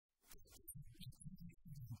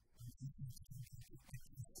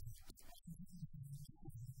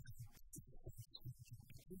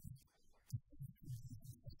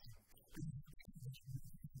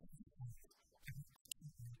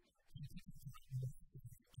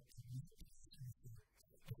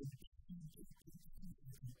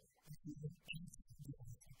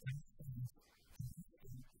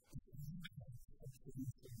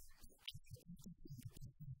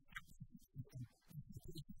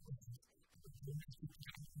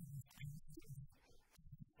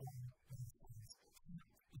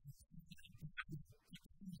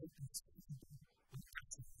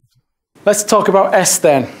Let's talk about S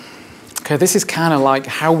then. Okay, this is kind of like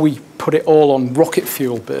how we put it all on rocket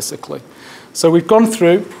fuel, basically. So we've gone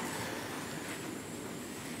through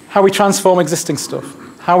how we transform existing stuff,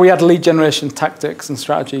 how we add lead generation tactics and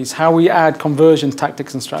strategies, how we add conversion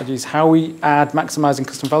tactics and strategies, how we add maximizing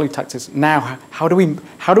customer value tactics. Now, how do we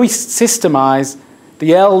systemize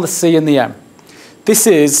the L, the C, and the M? This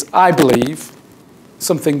is, I believe,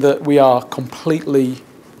 something that we are completely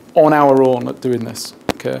on our own at doing this.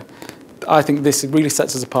 Okay, I think this really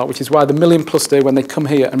sets us apart, which is why the Million Plus Day, when they come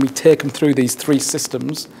here and we take them through these 3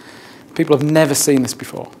 systems, people have never seen this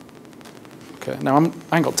before. Okay, now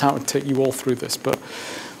I ain't got time to take you all through this, but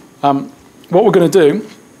what we're going to do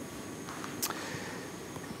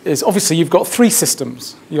is, obviously, you've got 3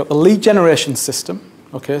 systems. You've got the lead generation system.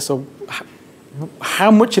 Okay, so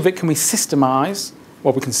how much of it can we systemize?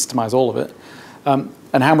 Well, we can systemize all of it.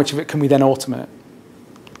 And how much of it can we then automate?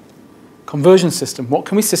 Conversion system, what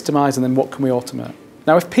can we systemize and then what can we automate?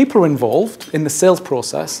 Now, if people are involved in the sales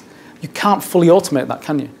process, you can't fully automate that,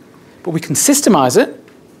 can you? But we can systemize it,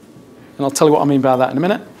 and I'll tell you what I mean by that in a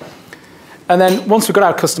minute. And then once we've got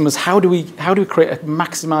our customers, how do we create a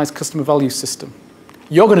maximized customer value system?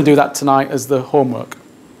 You're going to do that tonight as the homework.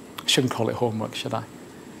 I shouldn't call it homework, should I?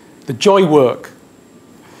 The joy work.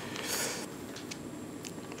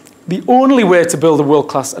 The only way to build a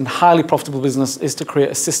world-class and highly profitable business is to create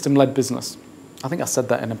a system-led business. I think I said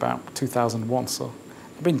that in about 2001, so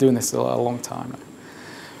I've been doing this a long time now.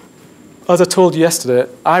 As I told you yesterday,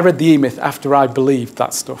 I read the E-Myth after I believed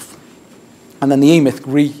that stuff. And then the E-Myth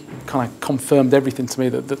kind of confirmed everything to me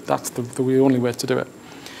that that's the only way to do it.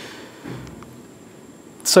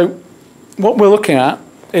 So what we're looking at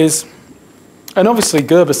is, and obviously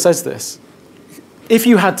Gerber says this, if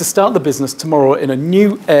you had to start the business tomorrow in a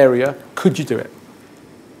new area, could you do it?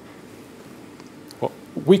 Well,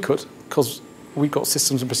 we could, because we've got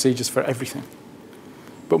systems and procedures for everything.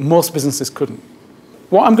 But most businesses couldn't.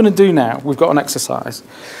 What I'm going to do now, we've got an exercise.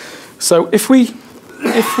 So if we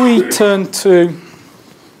turn to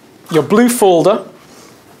your blue folder,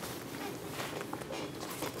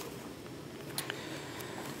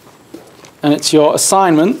 and it's your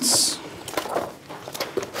assignments.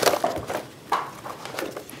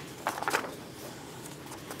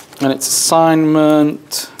 And it's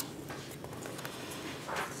assignment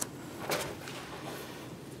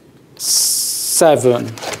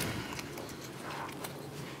 7.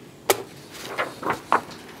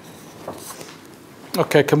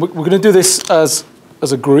 Okay, we're going to do this as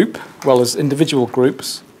a group, well, as individual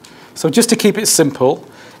groups. So just to keep it simple,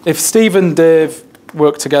 if Steve and Dave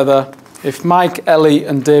work together, if Mike, Ellie,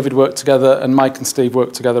 and David work together, and Mike and Steve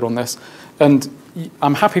work together on this, and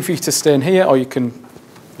I'm happy for you to stay in here, or you can,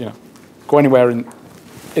 go anywhere in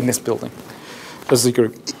this building as a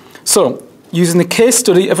group. So, using the case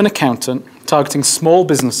study of an accountant targeting small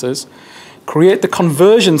businesses, create the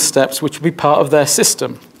conversion steps which will be part of their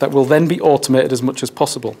system that will then be automated as much as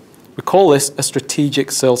possible. We call this a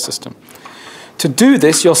strategic sales system. To do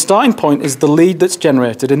this, your starting point is the lead that's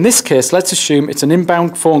generated. In this case, let's assume it's an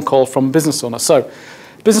inbound phone call from a business owner. So,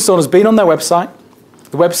 business owner's been on their website.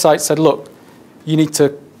 The website said, look, you need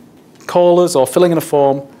to call us or fill in a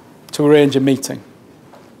form to arrange a meeting.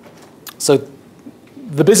 So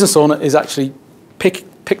the business owner is actually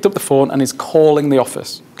picked up the phone and is calling the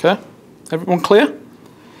office. Okay? Everyone clear?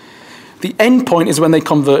 The end point is when they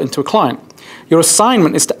convert into a client. Your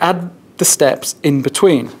assignment is to add the steps in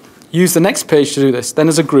between. Use the next page to do this. Then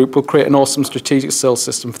as a group, we'll create an awesome strategic sales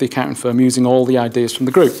system for the accounting firm using all the ideas from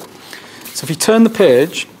the group. So if you turn the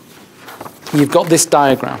page, you've got this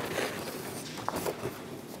diagram.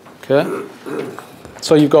 Okay?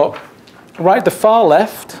 So you've got, right at the far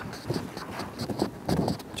left, do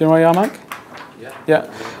you know where you are, Mike?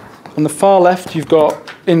 Yeah. On the far left, you've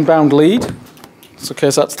got inbound lead. So, okay,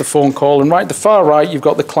 so that's the phone call. And right at the far right, you've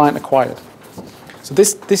got the client acquired. So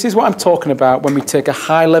this is what I'm talking about when we take a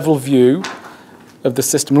high-level view of the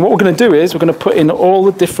system. And what we're going to do is we're going to put in all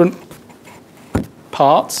the different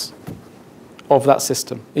parts of that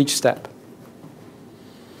system, each step.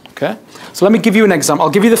 Okay? So let me give you an example.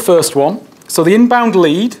 I'll give you the first one. So the inbound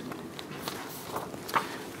lead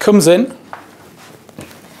comes in.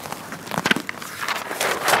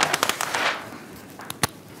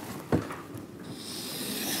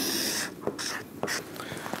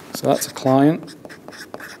 So that's a client.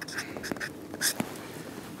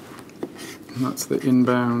 And that's the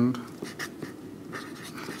inbound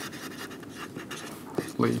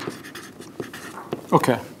lead.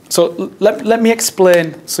 Okay. So let me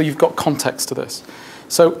explain so you've got context to this.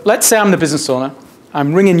 So let's say I'm the business owner.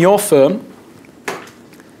 I'm ringing your firm.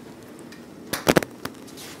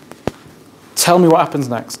 Tell me what happens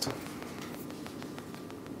next.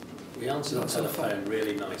 We answered on telephone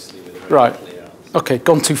really nicely with a very Right. clear answer. Okay,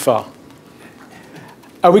 gone too far.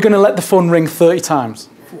 Are we going to let the phone ring 30 times?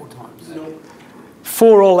 4 times. No.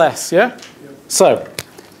 4 or less, yeah? Yep.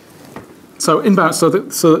 So inbound,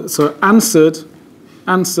 so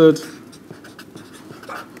answered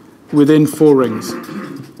within 4 rings.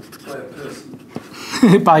 By a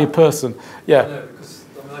person. By a person, yeah. No, because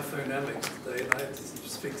when I phoned Alex today, I had to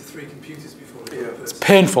speak to 3 computers before I got a person.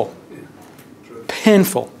 Painful. Yeah. True.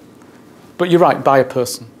 Painful. But you're right, by a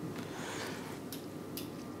person.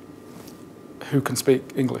 Who can speak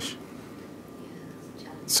English?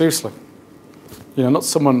 Seriously. You know, not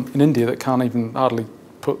someone in India that can't even hardly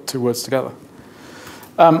put 2 words together.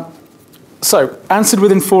 So, answered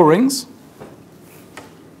within 4 rings.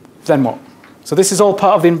 Then what? So this is all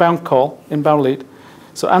part of the inbound call, inbound lead.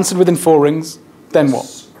 So answered within 4 rings, then what?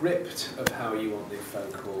 Script of how you want the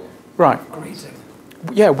phone call. Right. Greeting.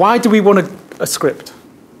 Yeah, why do we want a script?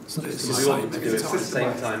 So it's We want to do it at the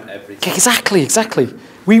same time every time. Exactly.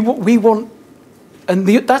 We want, and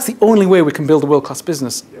that's the only way we can build a world-class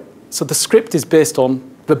business. Yep. So the script is based on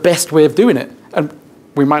the best way of doing it. And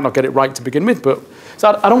we might not get it right to begin with, but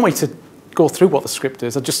so I don't want you to go through what the script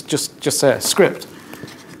is. I just say script,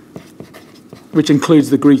 which includes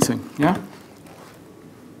the greeting, yeah?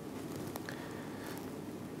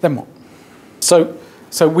 Then what? So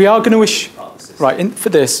we are going to right, for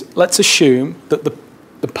this, let's assume that the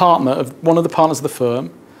partner of one of the partners of the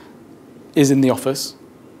firm is in the office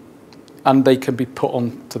and they can be put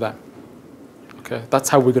on to them. Okay, that's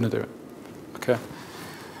how we're going to do it. Okay,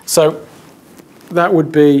 so that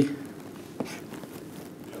would be,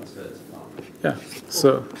 Transfer to partner. yeah,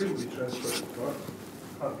 so, Couldn't be transferred to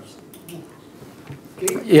partners.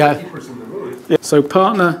 yeah. Gatekeepers in the road. Yeah. So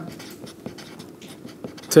partner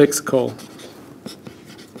takes a call.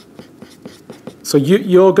 So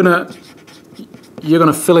you're gonna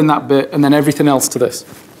fill in that bit and then everything else to this.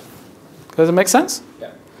 Does it make sense?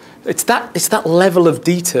 Yeah. It's that level of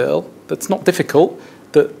detail that's not difficult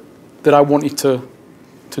that I want you to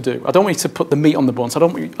do. I don't want you to put the meat on the bones. I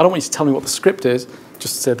don't want you to tell me what the script is.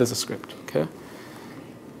 Just say there's a script. Okay.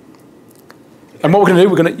 And what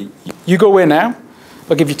we're going to do, you go away now.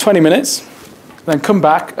 I'll give you 20 minutes, then come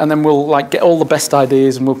back, and then we'll get all the best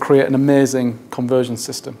ideas, and we'll create an amazing conversion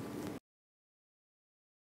system.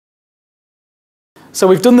 So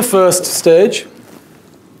we've done the first stage,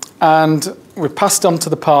 and we've passed on to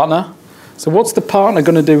the partner. So what's the partner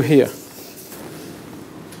going to do here?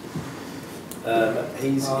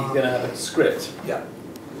 He's going to have a script Yeah.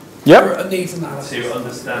 Yep. A needs analysis. to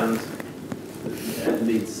understand the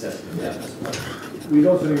needs assessment. Yeah. We'd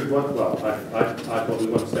also think it's well, I thought there was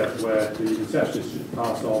one step where the receptionist should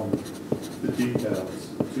pass on the details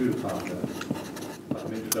to the partner. Like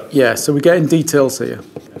an introduction. Yeah, so we're getting details here.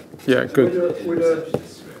 Yeah, good.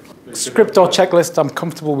 Script or checklist, I'm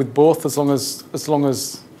comfortable with both as long as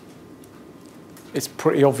it's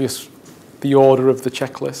pretty obvious the order of the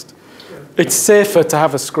checklist. It's safer to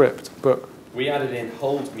have a script, but We added in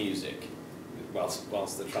hold music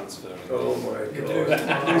whilst the transferring. Oh my You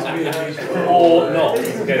God. Or not.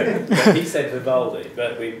 Okay. He said Vivaldi,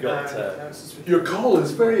 but we've got. Your call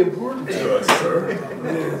is very important to us,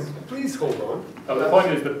 sir. Please hold on. The point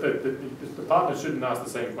is that the partner shouldn't ask the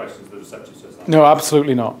same questions the receptionist does. no,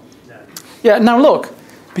 absolutely not. Yeah, now look,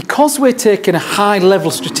 because we're taking a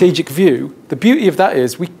high-level strategic view, the beauty of that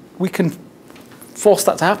is we can force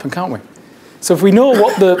that to happen, can't we? So if we know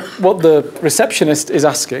what the receptionist is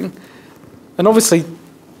asking, and obviously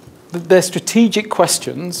they're strategic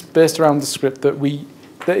questions based around the script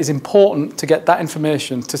that is important to get that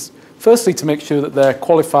information to firstly to make sure that they're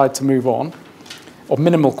qualified to move on, or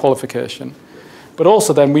minimal qualification, but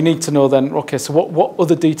also then we need to know then, okay, so what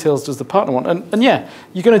other details does the partner want? And yeah,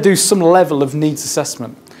 you're going to do some level of needs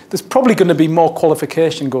assessment. There's probably going to be more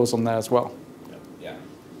qualification goes on there as well. Yeah.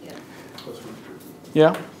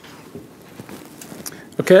 Yeah?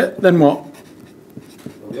 Okay, then what?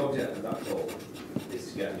 Well, the object of that call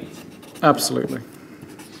is to get a meeting. Absolutely.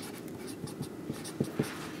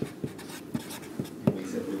 We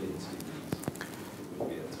said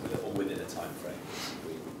within a time frame.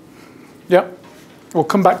 Yeah, we'll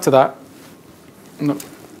come back to that. No,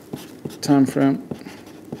 time frame.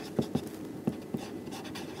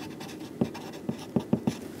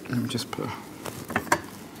 Let me just put.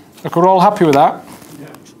 Look, we're all happy with that. Yeah.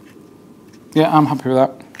 Yeah, I'm happy with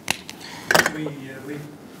that.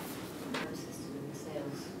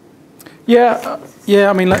 Yeah.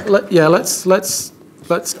 I mean, let's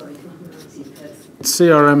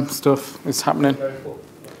CRM stuff is happening.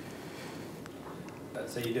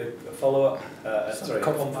 So you do a follow-up, a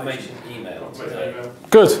confirmation email.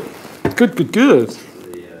 Good. To the,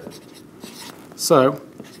 So,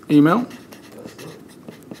 email.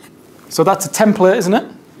 So that's a template, isn't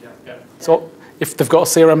it? Yeah. So if they've got a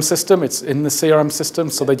CRM system, it's in the CRM system,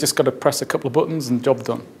 so they just got to press a couple of buttons and job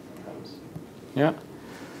done. Yeah?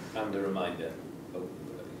 And a reminder of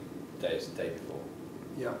day before.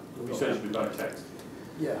 Yeah. Essentially by text.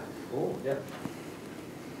 Yeah. Oh, yeah.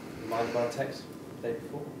 Reminder by text day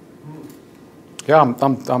before. Yeah,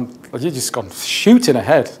 you've just gone shooting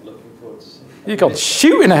ahead. Looking forward to seeing. You've gone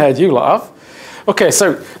shooting ahead, you lot have. Okay,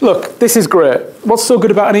 so look, this is great. What's so good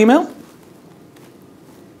about an email?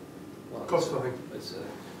 Costs nothing.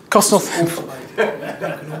 Costs nothing.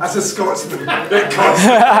 As a Scotsman, it costs.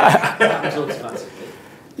 Automatically.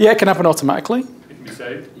 Yeah, it can happen automatically. It can be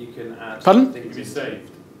saved. You can add. Pardon? It can be saved.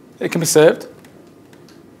 It can be saved.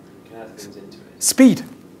 You can add things into it. Speed.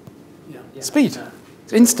 Yeah. Speed.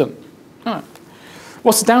 It's instant. All right.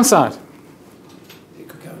 What's the downside? It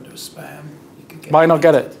could go into a spam. You could get Might not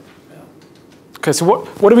get it. Yeah. Okay, so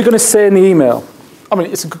what are we going to say in the email? I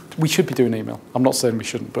mean, we should be doing email. I'm not saying we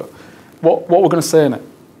shouldn't, but what we're going to say in it?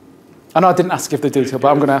 I know I didn't ask you if they detail, but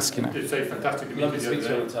I'm going to ask you now. It's a fantastic Love to meeting speak to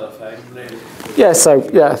you on the telephone. Really. Yeah, so,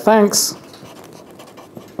 yeah, thanks.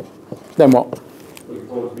 Then what? Looking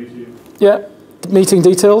forward to meeting you. Yeah, meeting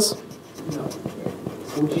details?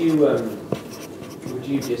 Would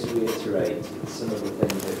you just reiterate some of the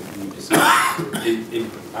things that you discussed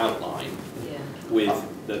in outline with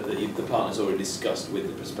the partners already discussed with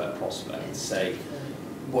the prospect? Say,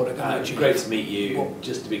 What are going to great to meet you.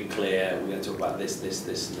 Just to be clear, we're going to talk about this, and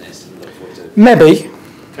this, and look forward to. Maybe.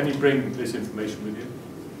 Can you bring this information with you?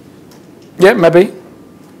 Yeah, maybe.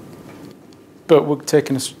 But we're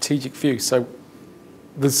taking a strategic view, so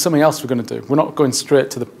there's something else we're going to do. We're not going straight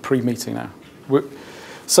to the pre-meeting now.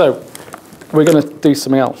 So we're going to do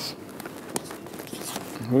something else.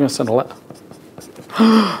 We're going to send a letter.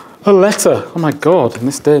 A letter! Oh my God, in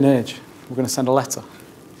this day and age, we're going to send a letter.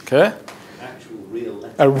 Okay? Actual real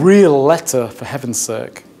letter. A real letter, for heaven's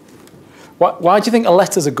sake. Why do you think a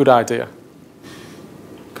letter's a good idea?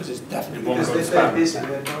 Because it's definitely Won't because go if to they're spam. busy, they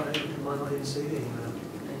might not even see the email.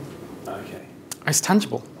 Okay. It's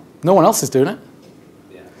tangible. No one else is doing it.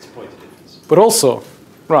 Yeah, it's a point of difference. But also,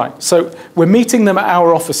 right, so we're meeting them at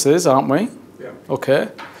our offices, aren't we? Yeah. Okay.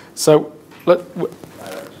 So,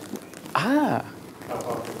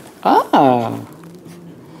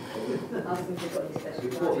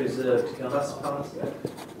 Report reserved. That's past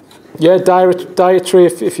it. Yeah, dietary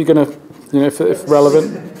if you're going to, if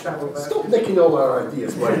relevant. Stop nicking all our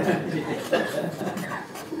ideas, Mike.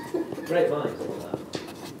 Great minds, all that.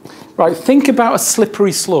 Right, think about a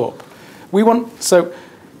slippery slope. So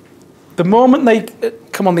the moment they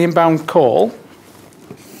come on the inbound call,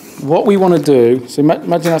 what we want to do, so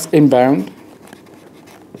imagine that's inbound,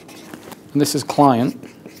 and this is client.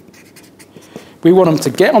 We want them to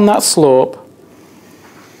get on that slope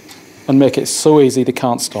and make it so easy they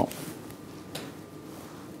can't stop,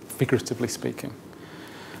 figuratively speaking.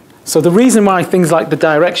 So the reason why things like the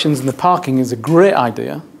directions and the parking is a great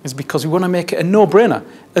idea is because we want to make it a no-brainer,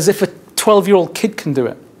 as if a 12-year-old kid can do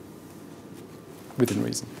it, within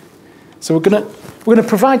reason. So we're going to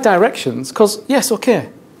provide directions, because, yes, okay,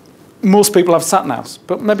 most people have sat-navs,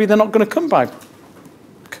 but maybe they're not going to come by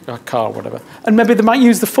a car or whatever. And maybe they might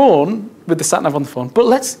use the phone with the sat-nav on the phone, but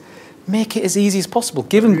let's make it as easy as possible.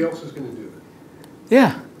 Who else is going to do it?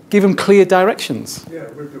 Yeah, give them clear directions. Yeah,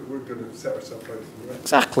 we're going to set ourselves out for the rest.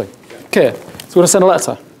 Exactly. Okay, so we're going to send a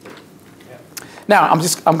letter. Now, I'm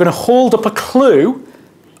going to hold up a clue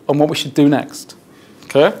on what we should do next.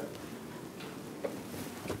 Okay?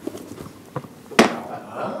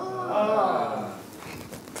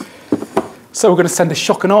 So we're going to send a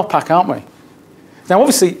shock and awe pack, aren't we? Now,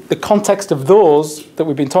 obviously, the context of those that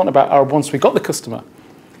we've been talking about are once we got the customer.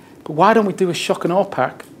 But why don't we do a shock and awe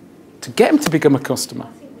pack to get them to become a customer? I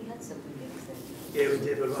think we had something the other day. Yeah, we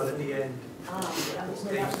did, but right at the end.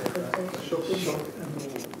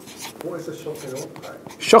 What is a shock and awe pack?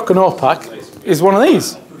 Shock and awe pack is one of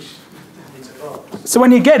these. So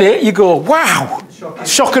when you get it, you go, wow,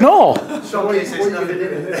 shock and awe. What is nothing in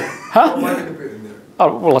it? Huh? What am I going to put in there?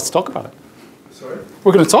 Oh, well, let's talk about it. Sorry?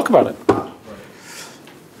 We're going to talk about it.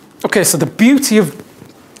 Okay, so the beauty of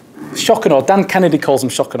shock and awe, Dan Kennedy calls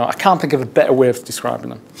them shock and awe. I can't think of a better way of describing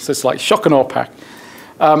them. So it's like shock and awe pack.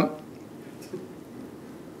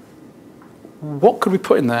 What could we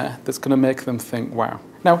put in there that's going to make them think, wow?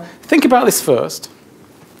 Now, think about this first.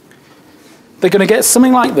 They're going to get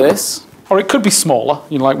something like this, or it could be smaller,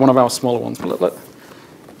 like one of our smaller ones. But look.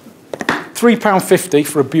 £3.50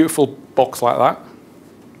 for a beautiful box like that.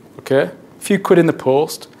 Okay, a few quid in the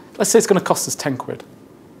post. Let's say it's going to cost us 10 quid.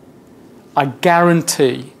 I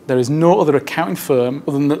guarantee there is no other accounting firm,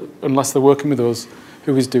 unless they're working with us,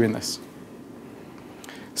 who is doing this.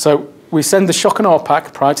 So we send the shock and awe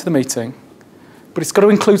pack prior to the meeting, but it's got to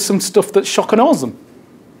include some stuff that shock and awes them.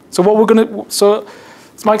 So what we're going to, so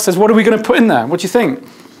as Mike says, what are we going to put in there? What do you think? We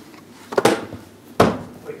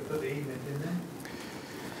could put the email in there.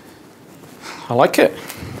 I like it.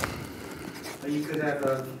 You could have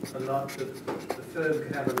the firm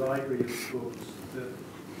could have a library of books that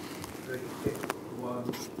they pick one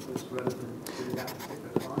that's relevant to that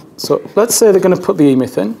particular time. So let's say they're going to put the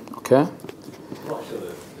e-myth in, okay? I'm not sure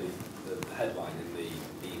the headline in the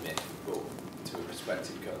e-myth book to a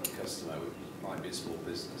prospective customer might be a small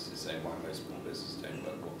business is saying why most small businesses don't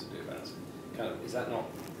know what to do about it. Kind of, is that not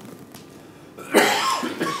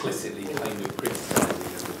implicitly kind of criticising?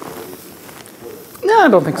 No, I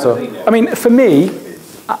don't think so. I mean, for me,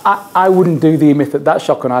 I wouldn't do the e-myth at that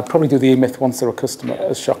shock and awe. I'd probably do the e-myth once they're a customer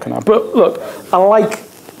as shock and awe. But look, I like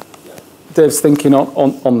Dave's thinking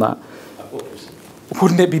on that.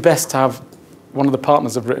 Wouldn't it be best to have one of the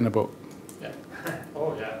partners have written a book? Yeah.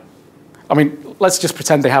 Oh, yeah. I mean, let's just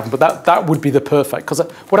pretend they haven't, but that would be the perfect. Because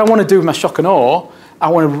what I want to do with my shock and awe, I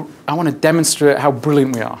want to demonstrate how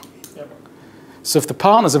brilliant we are. Yep. So if the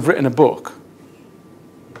partners have written a book,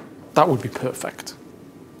 that would be perfect.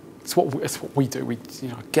 It's what we do. We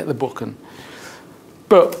get the book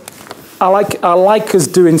but I like us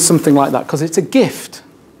doing something like that because it's a gift,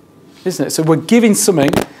 isn't it? So we're giving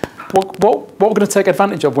something. What we're going to take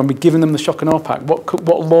advantage of when we're giving them the shock and awe pack?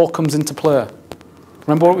 What law comes into play?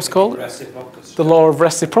 Remember what it was called? Reciprocity. The law of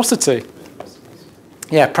reciprocity.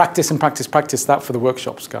 Yeah, practice and practice, practice that for the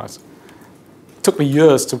workshops, guys. It took me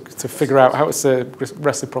years to figure out how to say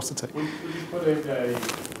reciprocity. Will you put in a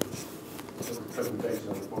presentation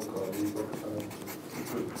on the book or the book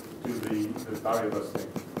do the variables thing?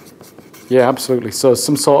 Yeah, absolutely. So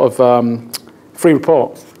some sort of free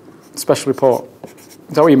report, special report.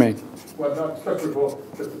 Is that what you mean? Well, not special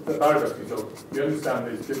report, the variables thing. So we understand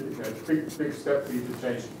it's a big step for you to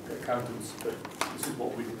change accountants, but this is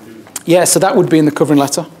what we can do. Yeah, so that would be in the covering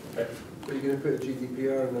letter. Okay. Are you going to put a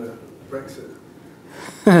GDPR and a Brexit?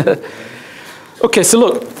 Okay, so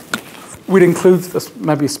look, we'd include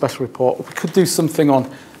maybe a special report. We could do something on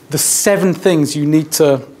the 7 things you need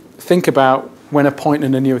to think about when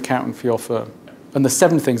appointing a new accountant for your firm. And the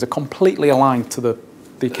 7 things are completely aligned to the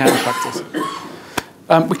accounting practice.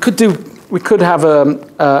 We could have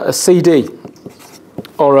a CD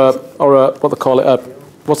or a what they call it,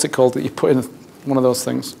 what's it called that you put in one of those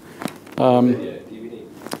things? DVD.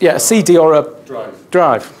 Yeah, a CD or a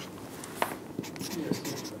drive.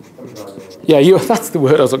 Yeah, that's the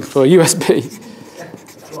word I was looking for, USB.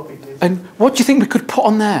 And what do you think we could put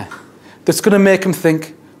on there that's going to make them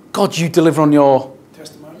think, God, you deliver on your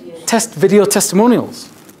video testimonials?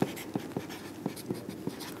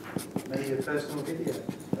 Maybe a personal video.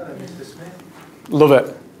 Mr. Smith. Love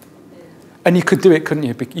it. And you could do it, couldn't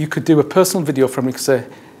you? You could do a personal video from me. You could say,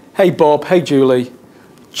 hey, Bob, hey, Julie,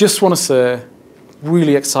 just want to say,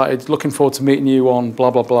 really excited, looking forward to meeting you on blah,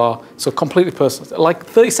 blah, blah. So completely personal, like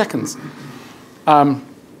 30 seconds. Meet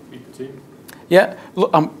the team. Yeah,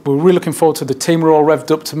 look, we're really looking forward to the team. We're all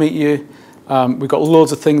revved up to meet you. We've got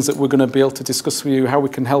loads of things that we're going to be able to discuss with you, how we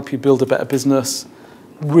can help you build a better business.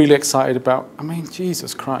 Really excited about, I mean,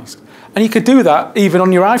 Jesus Christ. And you could do that even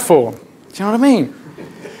on your iPhone. Do you know what I mean?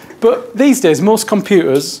 But these days, most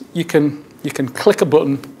computers, you can click a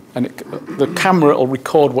button and the camera will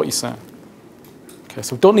record what you're saying. Okay,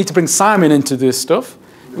 so we don't need to bring Simon into this stuff.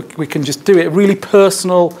 We can just do it, really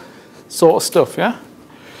personal sort of stuff, yeah?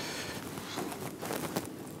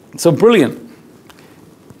 So brilliant.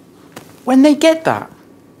 When they get that,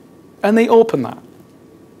 and they open that,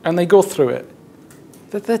 and they go through it,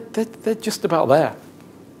 they're just about there,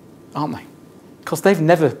 aren't they? Because they've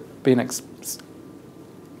never been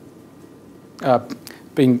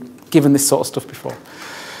given this sort of stuff before.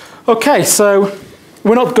 Okay, so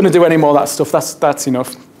we're not going to do any more of that stuff. That's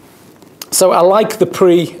enough. So I like the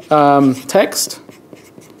pre-text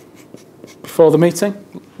before the meeting.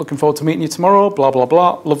 Looking forward to meeting you tomorrow, blah, blah,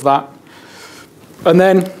 blah. Love that. And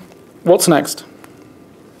then, what's next?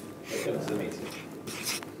 Come to the meeting.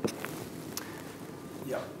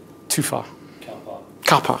 Yeah. Too far. Car park.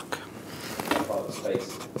 Car park. Car park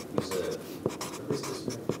space reserved.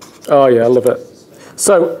 Oh, yeah, I love it.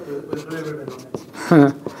 So, With blue ribbon on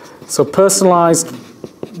it. so personalised.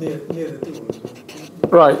 Near the door.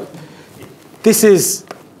 Right. This is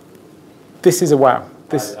a wow.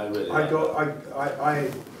 This. I really I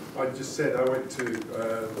like just said I went to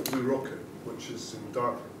Blue Rocket, which is in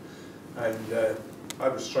Dartford, and I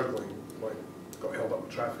was struggling, like got held up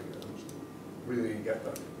with traffic, and I was really didn't get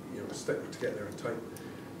that a stick to get there in time.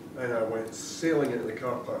 And I went sailing into the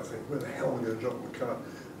car park, thinking, where the hell am I going to drop my car?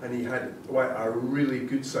 And he had a really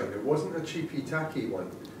good sign. It wasn't a cheapy tacky one.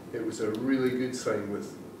 It was a really good sign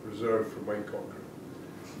with reserved for white concrete.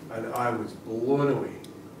 And I was blown away,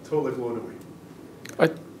 totally blown away.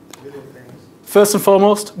 Little things. First and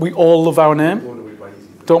foremost, we all love our name. Blown away by easy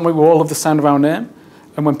things. Don't we? We all love the sound of our name.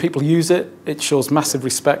 And when people use it, it shows massive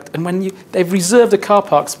respect. And when they've reserved a car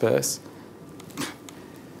park space,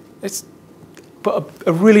 but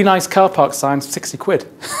a really nice car park sign's 60 quid.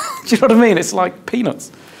 Do you know what I mean? It's like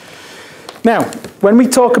peanuts. Now, when we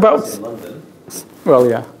talk about... in London. Well,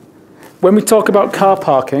 yeah. When we talk about car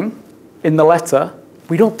parking in the letter,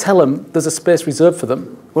 we don't tell them there's a space reserved for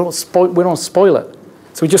them. We don't spoil it.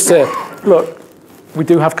 So we just say, look, we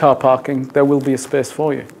do have car parking. There will be a space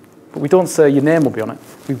for you. But we don't say your name will be on it.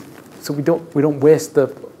 So we don't waste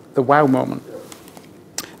the wow moment.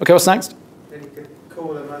 Okay, what's next? Then you could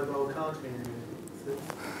call a mobile car cleaner in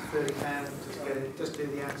 £30 just do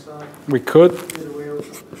the outside, We could. do the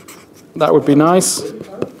wheels. That would be nice. 6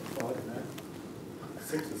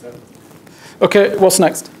 or 7. Okay, what's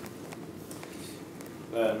next?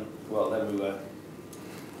 Well, then we were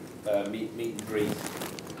meet and greet,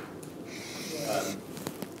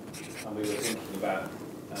 and we were thinking about.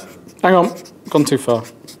 Hang on, gone too far.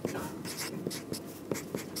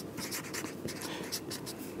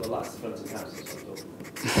 Well, that's the front of the house.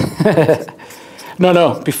 That's what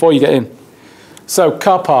No, before you get in. So,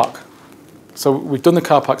 car park. So, we've done the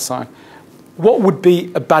car park sign. What would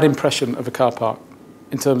be a bad impression of a car park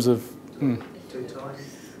in terms of... Too tight. It's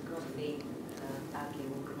got to be badly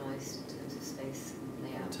organised in terms of space and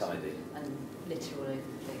layout. Tidy. And litter all over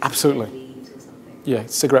the place. Absolutely. Leaves or something. Yeah,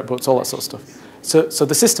 cigarette butts, all that sort of stuff. So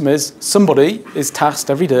the system is somebody is tasked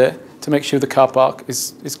every day to make sure the car park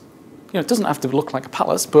is it doesn't have to look like a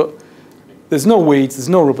palace, but there's no weeds, there's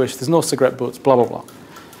no rubbish, there's no cigarette butts, blah, blah, blah.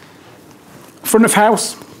 Front of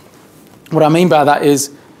house, what I mean by that is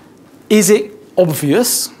it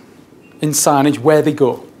obvious in signage where they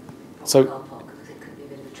go? So, Car park, because it could be a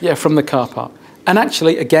bit of a trick. yeah, from the car park. And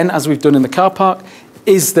actually, again, as we've done in the car park,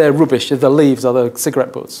 is there rubbish? Are there leaves? Are there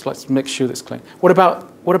cigarette butts? Let's make sure that's clean. What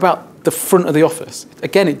about the front of the office?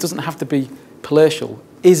 Again, it doesn't have to be palatial.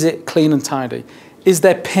 Is it clean and tidy? Is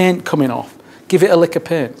there paint coming off? Give it a lick of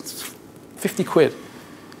paint. It's 50 quid.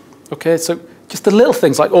 Okay, so just the little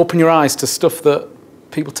things like open your eyes to stuff that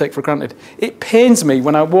people take for granted. It pains me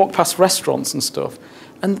when I walk past restaurants and stuff,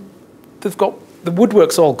 and they've got the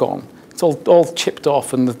woodwork's all gone. It's all chipped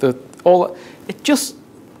off, and it just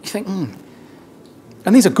you think,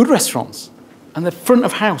 And these are good restaurants, and the front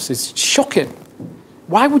of house is shocking.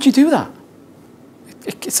 Why would you do that?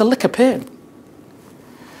 It's a lick of paint.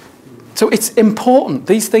 So it's important.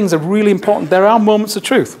 These things are really important. There are moments of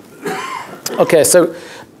truth. Okay, so,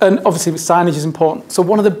 and obviously signage is important. So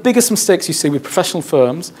one of the biggest mistakes you see with professional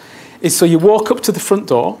firms is so you walk up to the front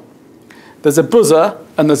door, there's a buzzer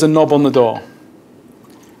and there's a knob on the door.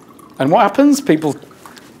 And what happens? People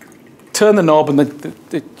turn the knob and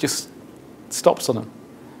it just stops on them.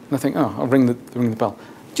 And they think, oh, I'll ring the bell.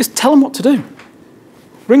 Just tell them what to do.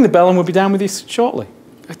 Ring the bell and we'll be down with you shortly.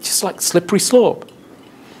 It's just like slippery slope.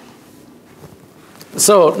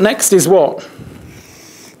 So next is what?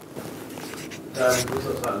 We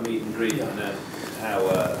talked about the meet and greet and how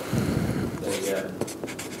the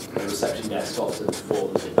reception desk often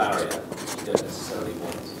forms a barrier which you don't necessarily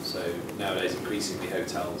want. So nowadays, increasingly,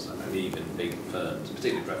 hotels and even big firms,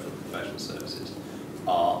 particularly professional services,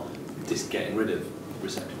 are just getting rid of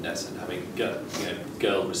reception desks and having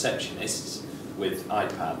girl receptionists with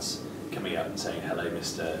iPads coming up and saying hello,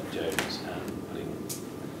 Mr. Jones, and putting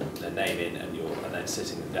their name in, and then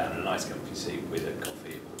sitting them down in a nice comfy seat with a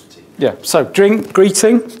coffee or tea. Yeah, so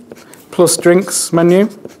greeting plus drinks menu.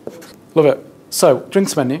 Love it. So,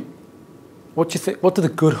 drinks menu. What do you think? What do the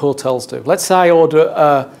good hotels do? Let's say I order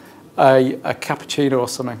a cappuccino or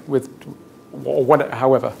something with, or whatever,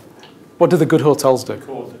 however. What do the good hotels do?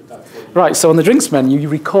 Right, so on the drinks menu, you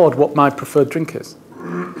record what my preferred drink is.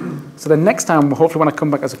 So then next time, hopefully when I come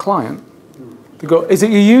back as a client, they go, is it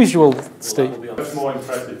your usual, Steve? It's more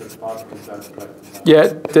impressive if the partner comes down to collect.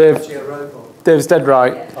 Yeah, Actually a robot. Dave's dead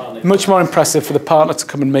right. Yeah. Much more impressive for the partner to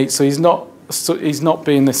come and meet. So he's not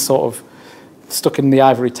being this sort of stuck in the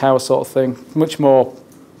ivory tower sort of thing. Much more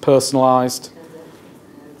personalised.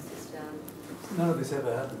 None of this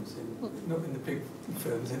ever happens, not in the big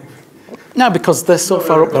firms anyway. No, because they're so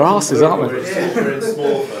far up their arses, aren't they? We're in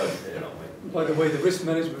small firms here, aren't we? By the way, the risk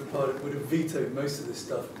management part would have vetoed most of this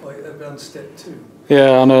stuff by around step 2.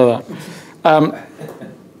 Yeah, I know that.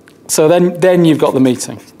 So then you've got the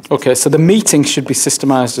meeting. Okay, so the meeting should be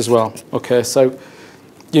systemised as well. Okay, so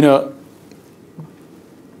you know,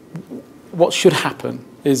 what should happen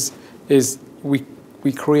is we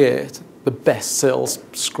create the best sales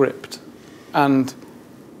script and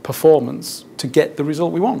performance to get the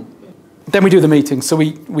result we want. Then we do the meeting. So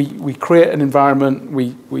we create an environment.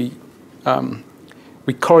 We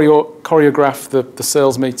choreograph the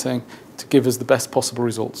sales meeting to give us the best possible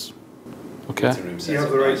results. Okay. You have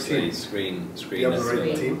the right team. Screen. You have the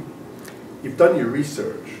right team. You've done your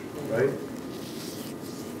research, right?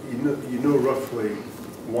 You know roughly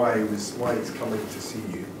why he's coming to see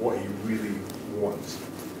you, what he really wants.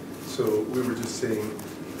 So we were just saying,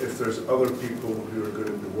 if there's other people who are going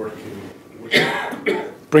to be working with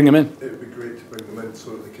him, bring them in. It would be great to bring them in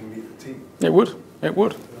so that they can meet the team. It would. It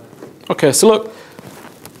would. Okay, so look,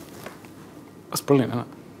 that's brilliant, isn't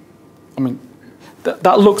it? I mean,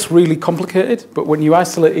 that looks really complicated, but when you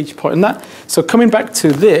isolate each point, and that, so coming back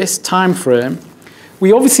to this time frame,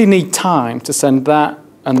 we obviously need time to send that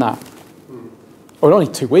and that. Or only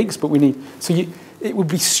 2 weeks, but we need, so it would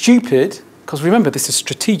be stupid, because remember, this is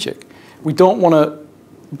strategic. We don't want to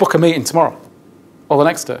book a meeting tomorrow or the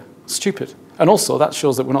next day. Stupid. And also, that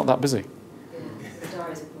shows that we're not that busy. Yeah, the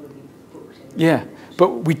diaries are probably booked in. Yeah, but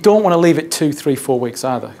we don't want to leave it 2, 3, 4 weeks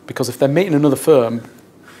either, because if they're meeting another firm,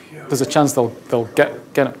 there's a chance they'll get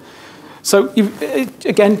it. So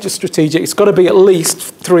again, just strategic. It's got to be at least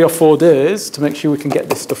 3 or 4 days to make sure we can get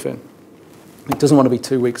this stuff in. It doesn't want to be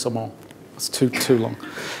 2 weeks or more. It's too long.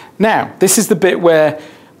 Now, this is the bit where,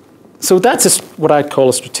 so that's what I'd call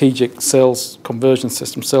a strategic sales conversion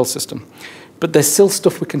system, sales system. But there's still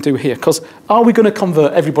stuff we can do here. Because are we going to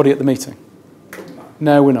convert everybody at the meeting?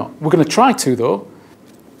 No, we're not. We're going to try to, though.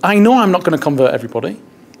 I know I'm not going to convert everybody.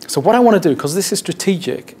 So what I want to do, because this is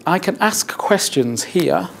strategic, I can ask questions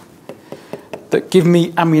here that give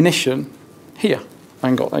me ammunition here. I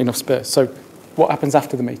ain't got enough space. So what happens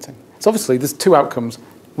after the meeting? So obviously there's 2 outcomes.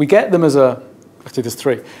 We get them as actually there's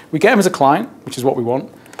 3. We get them as a client, which is what we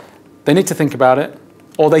want. They need to think about it,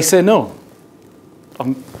 or they say no.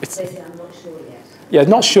 They say, I'm not sure yet. Yeah,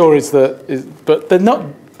 not sure but they're not,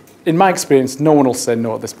 in my experience, no one will say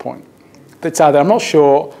no at this point. It's either I'm not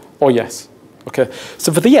sure or yes. Okay,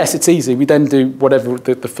 so for the yes, it's easy. We then do whatever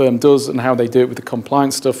the firm does and how they do it with the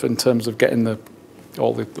compliance stuff in terms of getting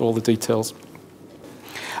all the details.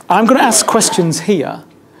 I'm going to ask questions here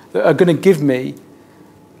that are going to give me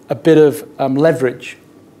a bit of leverage.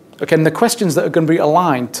 Okay, and the questions that are going to be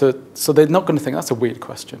aligned to, so they're not going to think that's a weird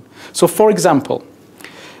question. So, for example,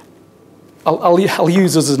 I'll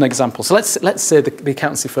use us as an example. So let's say the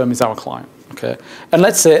accountancy firm is our client. Okay, and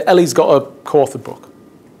let's say Ellie's got a co-authored book.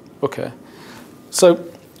 Okay. So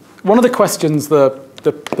one of the questions the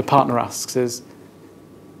partner asks is,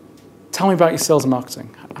 tell me about your sales and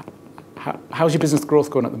marketing. How's your business growth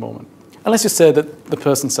going at the moment? And let's just say that the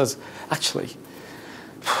person says, actually,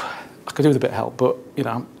 I could do with a bit of help, but you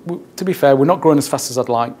know, to be fair, we're not growing as fast as I'd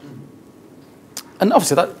like. And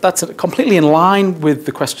obviously that's completely in line with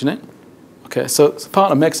the questioning. Okay, so the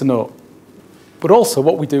partner makes a note. But also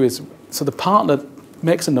what we do is, so the partner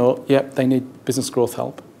makes a note, yep, they need business growth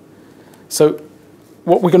help. So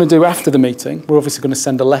what we're going to do after the meeting, we're obviously going to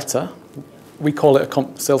send a letter. We call it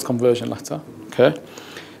a sales conversion letter, okay?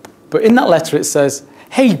 But in that letter it says,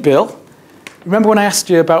 hey, Bill, remember when I asked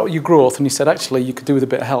you about your growth and you said, actually, you could do with a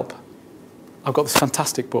bit of help? I've got this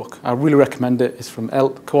fantastic book. I really recommend it. It's from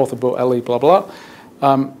co-author book, Ellie, blah, blah.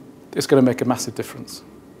 It's going to make a massive difference.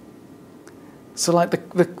 So like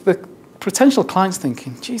the potential client's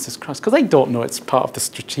thinking, Jesus Christ, because they don't know it's part of the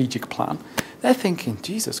strategic plan. They're thinking,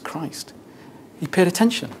 Jesus Christ, he paid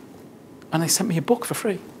attention and they sent me a book for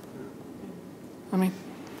free. I mean,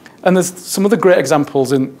 and there's some other great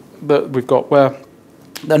examples that we've got where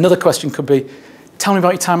another question could be, tell me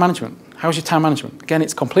about your time management. How's your time management? Again,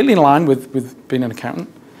 it's completely in line with being an accountant.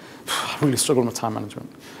 I really struggle with time management.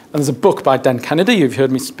 And there's a book by Dan Kennedy, you've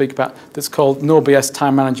heard me speak about, that's called No BS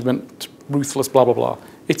Time Management, Ruthless, blah, blah, blah.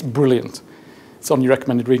 It's brilliant. It's on your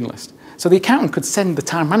recommended reading list. So the accountant could send the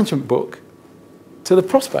time management book to the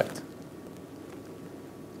prospect.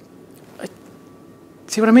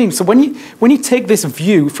 See what I mean? So when you take this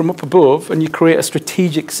view from up above and you create a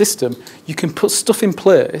strategic system, you can put stuff in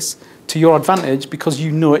place to your advantage because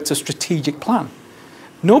you know it's a strategic plan.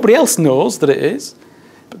 Nobody else knows that it is,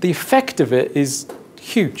 but the effect of it is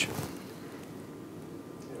huge.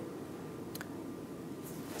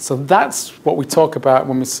 So that's what we talk about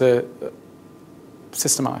when we say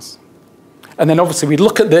systemize. And then obviously we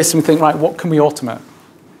look at this and we think, right, what can we automate?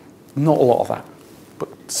 Not a lot of that, but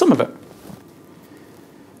some of it.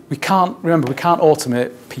 We can't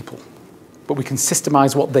automate people, but we can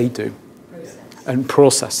systemize what they do and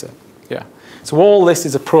process it. Yeah. So all this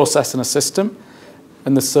is a process and a system,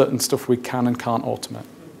 and there's certain stuff we can and can't automate.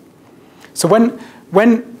 So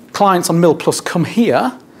when clients on Mill Plus come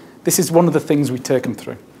here, this is one of the things we take them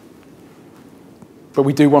through. But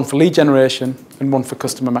we do one for lead generation and one for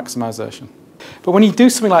customer maximization. But when you do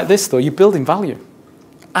something like this, though, you're building value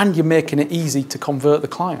and you're making it easy to convert the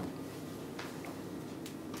client.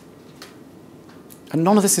 And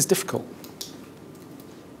none of this is difficult.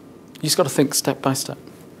 You just got to think step by step.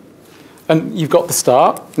 And you've got the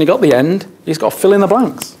start and you've got the end. You've just got to fill in the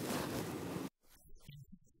blanks.